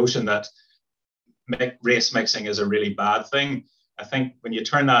the notion that race mixing is a really bad thing, I think when you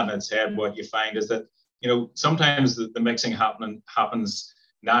turn that on its head, what you find is that, you know, sometimes the mixing happens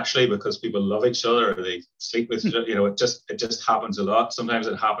naturally because people love each other or they sleep with each other. You know, it just happens a lot. Sometimes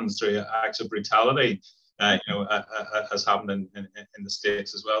it happens through acts of brutality, you know, has happened in the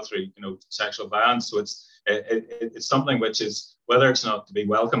States as well through, you know, sexual violence. So it's something which is, whether it's not to be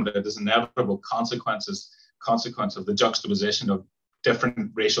welcomed, it is inevitable consequence of the juxtaposition of different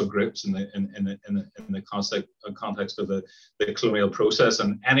racial groups in the context of the colonial process.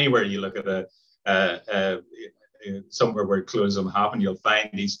 And anywhere you look at somewhere where colonialism happened, you'll find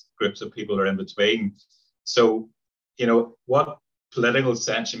these groups of people are in between. So, what political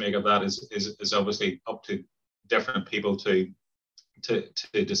sense you make of that is obviously up to different people to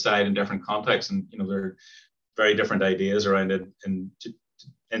decide in different contexts. And, there are very different ideas around it in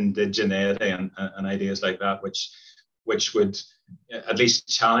indigeneity and ideas like that, which would at least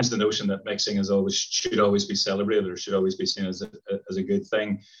challenge the notion that mixing should always be celebrated or should always be seen as a good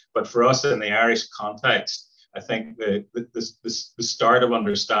thing. But for us in the Irish context, I think the start of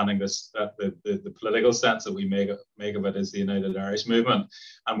understanding this, that the political sense that we make of it is the United Irish Movement.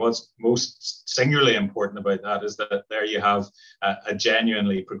 And what's most singularly important about that is that there you have a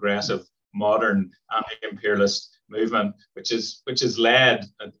genuinely progressive, modern, anti-imperialist movement, which is led,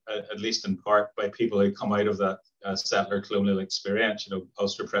 at least in part, by people who come out of that settler colonial experience,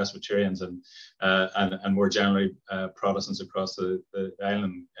 Ulster Presbyterians and more generally Protestants across the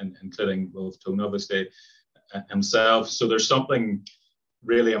island, including Wolfe Tone, obviously, himself. So there's something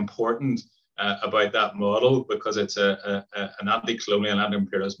really important about that model, because it's an anti-colonial,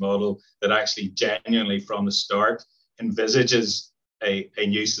 anti-imperialist model that actually genuinely from the start envisages a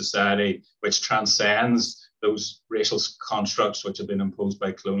new society which transcends those racial constructs which have been imposed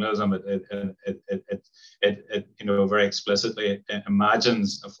by colonialism. It very explicitly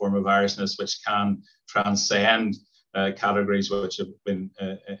imagines a form of Irishness which can transcend categories which have been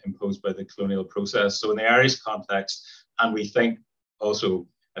imposed by the colonial process. So in the Irish context, and we think also,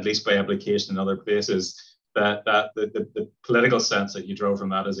 at least by application in other places, that the political sense that you draw from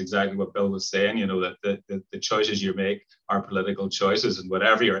that is exactly what Bill was saying, that the choices you make are political choices, and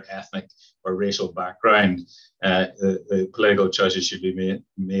whatever your ethnic or racial background, the political choices should be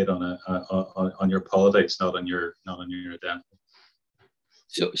made on your politics, not on your identity.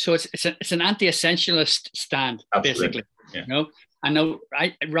 So it's an anti-essentialist stand. Absolutely. Basically. Yeah. I know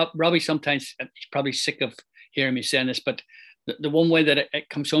Robbie sometimes, he's probably sick of hearing me saying this, but the one way that it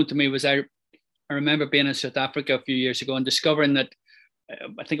comes home to me was I remember being in South Africa a few years ago and discovering that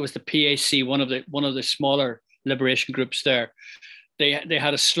I think it was the PAC, one of the smaller liberation groups there. They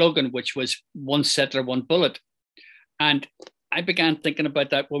had a slogan which was "One settler, one bullet," and I began thinking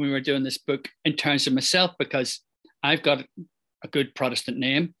about that when we were doing this book in terms of myself, because I've got a good Protestant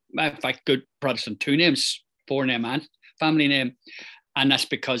name, in fact, good Protestant two names, forename and family name, and that's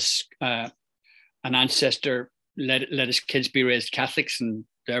because an ancestor let his kids be raised Catholics, and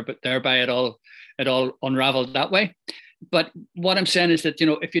thereby it all unraveled that way. But what I'm saying is that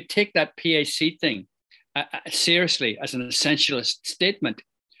if you take that PAC thing seriously as an essentialist statement,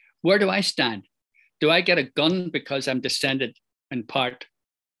 where do I stand? Do I get a gun because I'm descended in part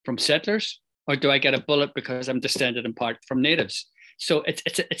from settlers? Or do I get a bullet because I'm descended in part from natives? So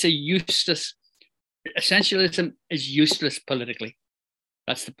it's a useless, essentialism is useless politically.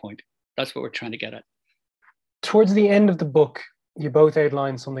 That's the point. That's what we're trying to get at. Towards the end of the book, you both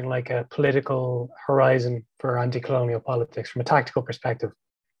outline something like a political horizon for anti-colonial politics from a tactical perspective.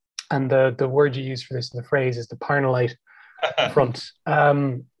 And the word you use for this, the phrase, is the Parnellite front.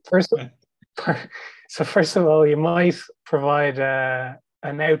 First of all, you might provide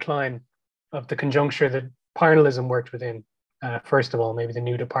an outline of the conjuncture that Parnellism worked within. First of all, maybe the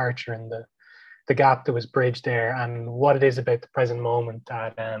New Departure and the gap that was bridged there, and what it is about the present moment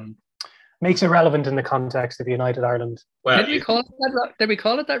that makes it relevant in the context of United Ireland. Well, did we call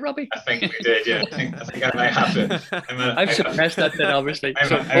it that, Robbie? I think we did, yeah. I think I might have to. I've suppressed that bit, obviously. I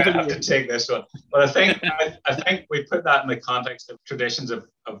have to take this one. But I think we put that in the context of traditions of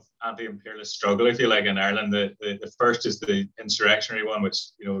anti-imperialist struggle, if you like, in Ireland. The first is the insurrectionary one, which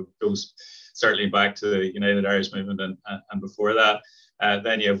goes certainly back to the United Irish Movement and before that.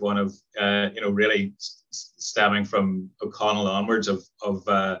 Then you have one of really stemming from O'Connell onwards of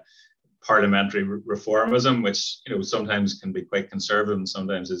parliamentary reformism, which sometimes can be quite conservative and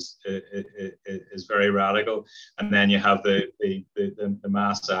sometimes is very radical. And then you have the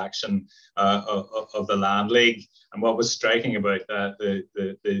mass action of the Land League. And what was striking about that,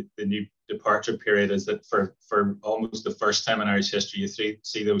 the New Departure period, is that for almost the first time in Irish history, you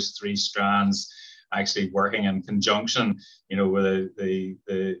see those three strands actually working in conjunction, where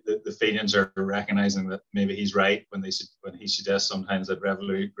the Fenians are recognizing that maybe he's right when he suggests sometimes that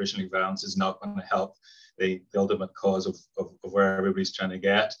revolutionary violence is not going to help the ultimate cause of where everybody's trying to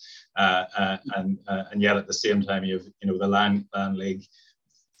get, and yet at the same time you have the Land League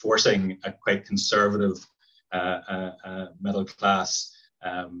forcing a quite conservative middle class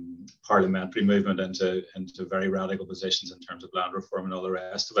parliamentary movement into very radical positions in terms of land reform and all the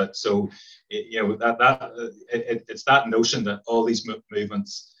rest of it. So, it's that notion that all these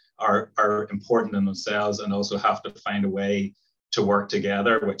movements are important in themselves and also have to find a way to work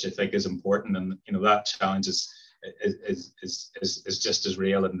together, which I think is important. And that challenge is just as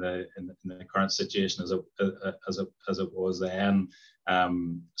real in the current situation as it was then.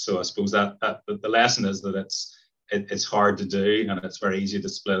 So I suppose that the lesson is that it's hard to do, and it's very easy to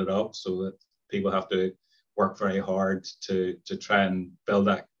split it up, so that people have to work very hard to try and build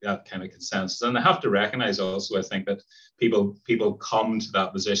that kind of consensus. And they have to recognize also, I think, that people come to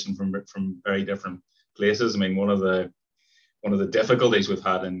that position from very different places. I mean, one of the difficulties we've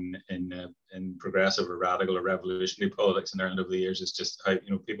had in progressive or radical or revolutionary politics in Ireland over the years is just how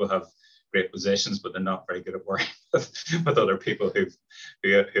people have great positions, but they're not very good at working with other people who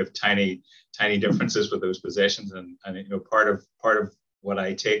have tiny differences with those positions. And part of what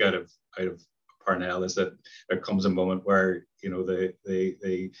I take out of Parnell is that there comes a moment where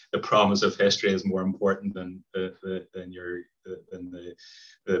the promise of history is more important than the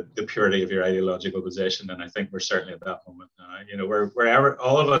purity of your ideological position. And I think we're certainly at that moment now. Wherever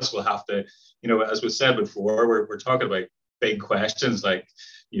all of us will have to, as was said before, we're talking about big questions like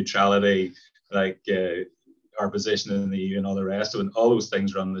neutrality, like our position in the EU and all the rest of it. All those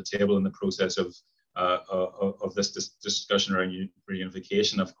things are on the table in the process of this discussion around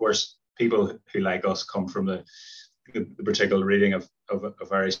reunification. Of course, people who, like us, come from the particular reading of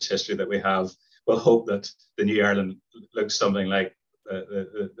Irish history that we have will hope that the new Ireland looks something like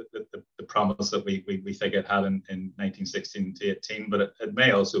the promise that we think it had in 1916 to 18, but it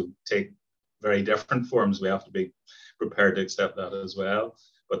may also take very different forms. We have to be prepared to accept that as well.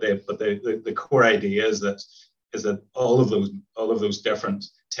 But the core idea is that all of those different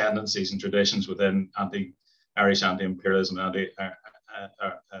tendencies and traditions within Irish anti-imperialism and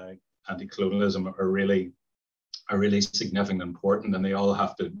anti-colonialism are really significant and important, and they all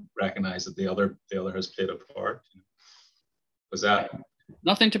have to recognize that the other has played a part. Was that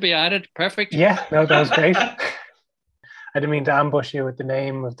nothing to be added? Perfect. Yeah, no, that was great. I didn't mean to ambush you with the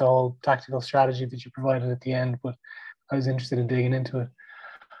name of the whole tactical strategy that you provided at the end, but I was interested in digging into it.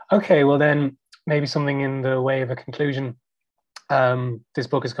 Okay, well then maybe something in the way of a conclusion. This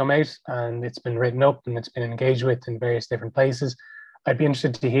book has come out and it's been written up and it's been engaged with in various different places. I'd be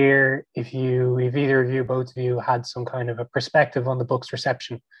interested to hear if either of you, both of you, had some kind of a perspective on the book's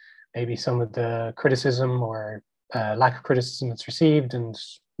reception, maybe some of the criticism or lack of criticism it's received, and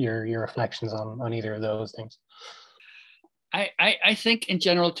your reflections on either of those things. I think in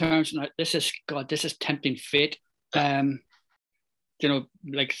general terms, this is tempting fate.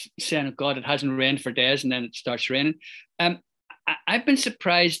 Like saying, God, it hasn't rained for days and then it starts raining. I've been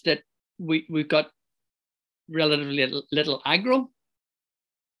surprised that we've got relatively little aggro.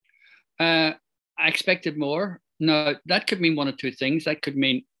 I expected more. Now, that could mean one of two things. That could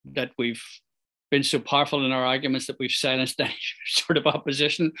mean that we've been so powerful in our arguments that we've silenced any sort of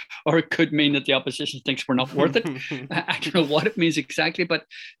opposition, or it could mean that the opposition thinks we're not worth it. I don't know what it means exactly, but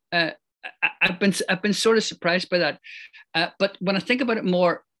I've been sort of surprised by that. But when I think about it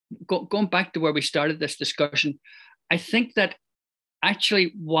more, going back to where we started this discussion, I think that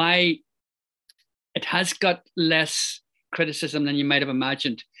actually why it has got less criticism than you might have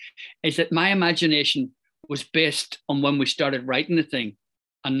imagined is that my imagination was based on when we started writing the thing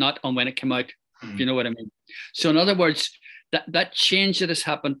and not on when it came out. If you know what I mean. So in other words, that change that has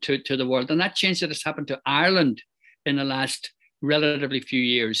happened to the world, and that change that has happened to Ireland in the last relatively few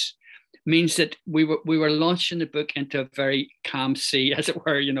years, means that we were launching the book into a very calm sea, as it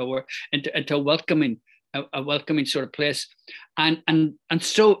were. We're into a welcoming sort of place, and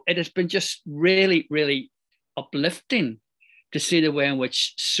so it has been just really, really uplifting to see the way in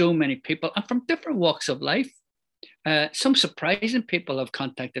which so many people, and from different walks of life, some surprising people have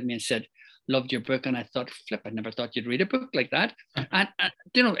contacted me and said, loved your book. And I thought, flip, I never thought you'd read a book like that. And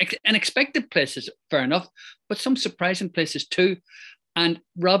unexpected places, fair enough, but some surprising places too. And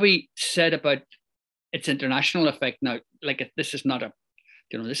Robbie said about its international effect. Now, like, this is not a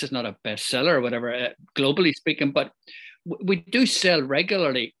bestseller or whatever, globally speaking, but we do sell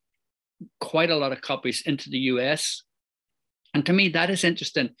regularly quite a lot of copies into the US. And to me, that is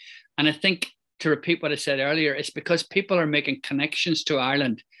interesting. And I think, to repeat what I said earlier, it's because people are making connections to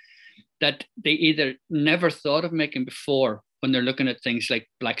Ireland that they either never thought of making before when they're looking at things like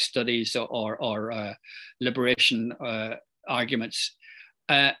Black studies or liberation arguments.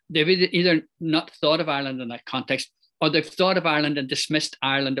 They've either not thought of Ireland in that context, or they've thought of Ireland and dismissed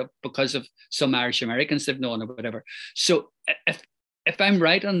Ireland because of some Irish Americans they've known or whatever. So if I'm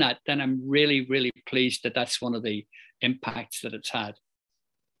right on that, then I'm really, really pleased that that's one of the impacts that it's had.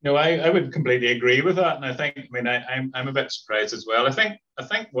 No, I would completely agree with that, and I think, I'm a bit surprised as well. I think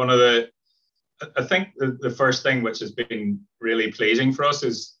the first thing which has been really pleasing for us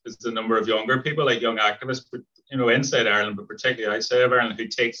is the number of younger people, like young activists inside Ireland, but particularly outside of Ireland, who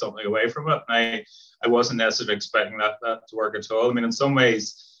take something away from it. And I wasn't necessarily expecting that to work at all. I mean, in some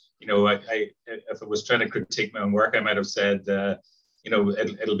ways, if I was trying to critique my own work, I might have said,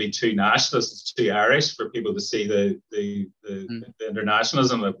 it'll be too nationalist, it's too Irish for people to see the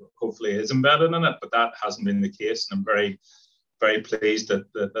internationalism that hopefully is embedded in it. But that hasn't been the case, and I'm very, very pleased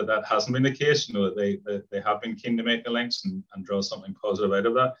that hasn't been the case. That they have been keen to make the links and draw something positive out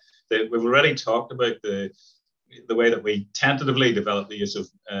of that. We've already talked about the way that we tentatively developed the use of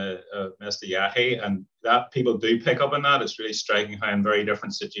Mesta Yahi, and that people do pick up on that. It's really striking how in very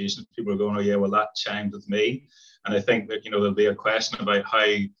different situations people are going, oh yeah, well that chimed with me. And I think that there'll be a question about how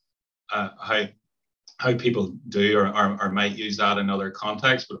people do or might use that in other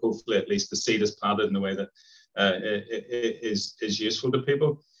contexts, but hopefully at least the seed is planted in a way that is useful to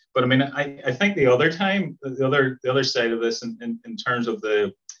people. But I mean, I think the other side of this in terms of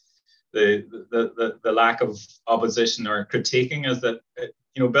the lack of opposition or critiquing is that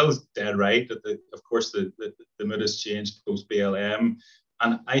Bill's dead right that of course the mood has changed post BLM,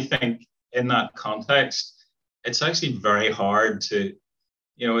 and I think in that context it's actually very hard to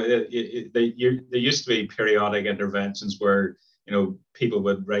there used to be periodic interventions where people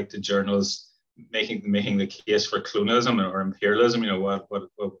would write to journalists making the case for colonialism or imperialism, what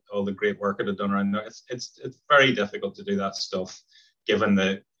all the great work it had done around there. It's very difficult to do that stuff given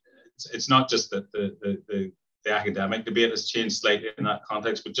it's not just that the academic debate has changed slightly in that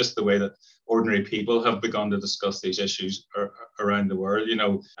context, but just the way that ordinary people have begun to discuss these issues around the world,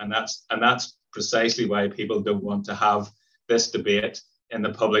 and that's precisely why people don't want to have this debate in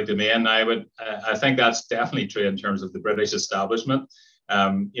the public domain. I think that's definitely true in terms of the British establishment.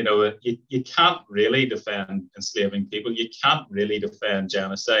 You can't really defend enslaving people. You can't really defend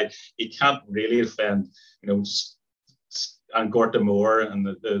genocide. You can't really defend, and Gorta Moore and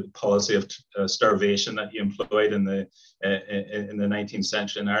the policy of starvation that you employed in the 19th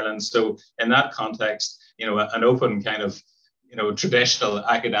century in Ireland. So in that context, an open kind of traditional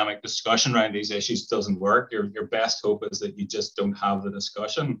academic discussion around these issues doesn't work. Your best hope is that you just don't have the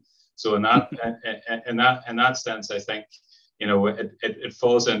discussion. So in that sense, I think it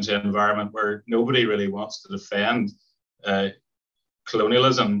falls into an environment where nobody really wants to defend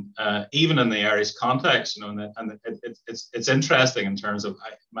colonialism, even in the Irish context, and it's interesting in terms of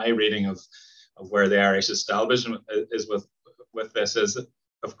my reading of where the Irish establishment is with this. Is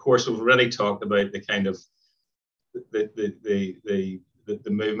of course we've already talked about the kind of the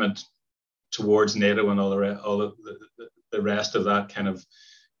movement towards NATO and all of the rest of that kind of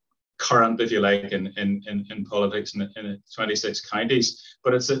current, if you like, in politics in 26 counties.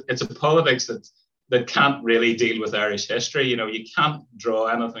 But it's a politics that can't really deal with Irish history. You can't draw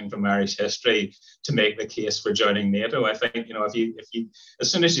anything from Irish history to make the case for joining NATO. I think, if you as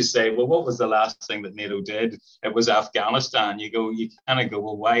soon as you say, well, what was the last thing that NATO did? It was Afghanistan. You kind of go,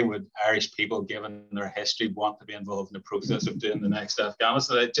 well, why would Irish people, given their history, want to be involved in the process of doing the next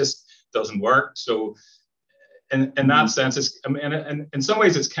Afghanistan? It just doesn't work. So in that sense, in some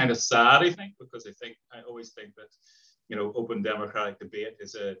ways it's kind of sad, I think, because I always think that, open democratic debate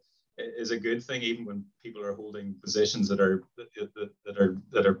is a good thing, even when people are holding positions that are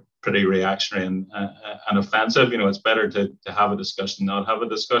pretty reactionary and offensive. It's better to have a discussion, not have a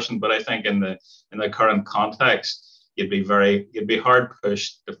discussion. But I think in the current context, you'd be hard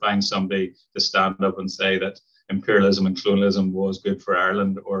pushed to find somebody to stand up and say that imperialism and colonialism was good for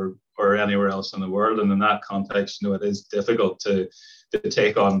Ireland or anywhere else in the world. And in that context, it is difficult to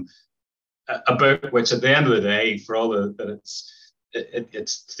take on a book which, at the end of the day, for all that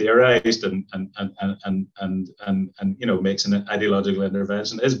it's theorized and makes an ideological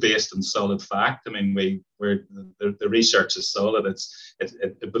intervention, is based on solid fact. I mean, the research is solid.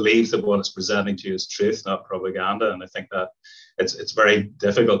 It believes that what it's presenting to you is truth, not propaganda. And I think that it's very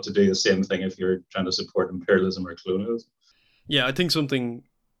difficult to do the same thing if you're trying to support imperialism or colonialism. Yeah, I think something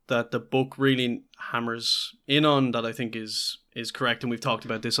that the book really hammers in on that I think is correct, and we've talked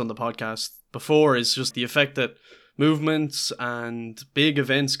about this on the podcast before, is just the effect that movements and big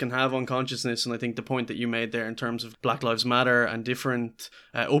events can have on consciousness. And I think the point that you made there in terms of Black Lives Matter and different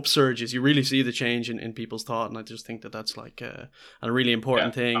upsurges, you really see the change in people's thought. And I just think that that's like a really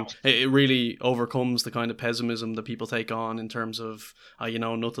important thing. It really overcomes the kind of pessimism that people take on in terms of,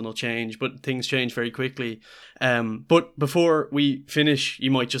 nothing will change, but things change very quickly. But before we finish,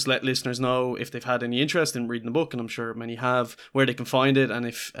 you might just let listeners know if they've had any interest in reading the book, and I'm sure many have, where they can find it. And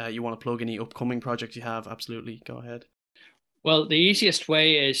if you want to plug any upcoming projects you have, absolutely, go ahead. Well, the easiest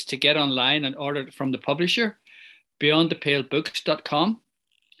way is to get online and order it from the publisher, beyondthepalebooks.com.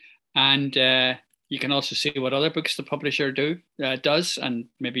 And you can also see what other books the publisher does, and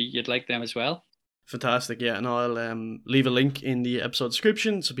maybe you'd like them as well. Fantastic, yeah, and I'll leave a link in the episode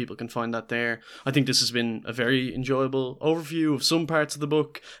description so people can find that there. I think this has been a very enjoyable overview of some parts of the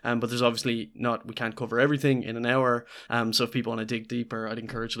book, but there's obviously we can't cover everything in an hour, so if people want to dig deeper, I'd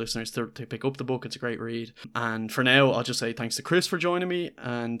encourage listeners to pick up the book. It's a great read. And for now, I'll just say thanks to Chris for joining me,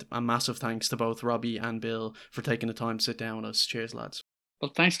 and a massive thanks to both Robbie and Bill for taking the time to sit down with us. Cheers, lads.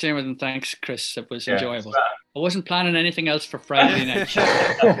 Well, thanks, Dermot, and thanks, Chris. It was enjoyable. I wasn't planning anything else for Friday night.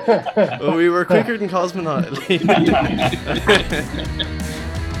 Well, we were quicker than Cosmonaut.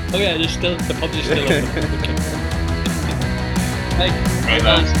 Oh yeah, the pub is still open. Okay. Great,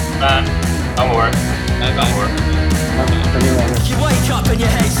 lads. Man, no more. You wake up and your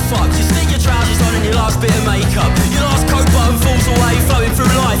head's fucked. You stick your trousers on and your last bit of makeup. Your last coat button falls away, flowing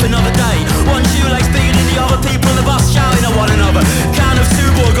through life another day. One shoelace bigger than the other people on the bus shouting at one another.